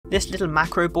This little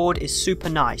macro board is super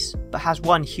nice, but has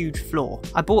one huge flaw.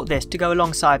 I bought this to go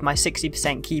alongside my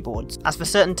 60% keyboards, as for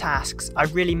certain tasks I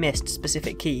really missed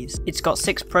specific keys. It's got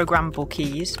 6 programmable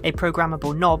keys, a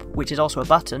programmable knob which is also a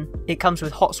button, it comes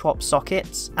with hot swap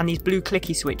sockets, and these blue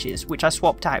clicky switches which I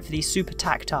swapped out for these super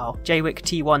tactile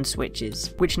JWIC T1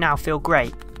 switches, which now feel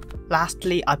great.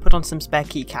 Lastly, I put on some spare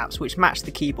keycaps which match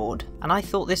the keyboard, and I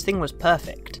thought this thing was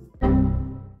perfect.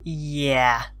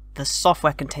 Yeah. The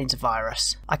software contains a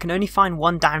virus. I can only find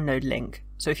one download link,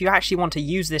 so if you actually want to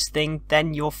use this thing,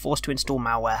 then you're forced to install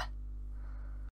malware.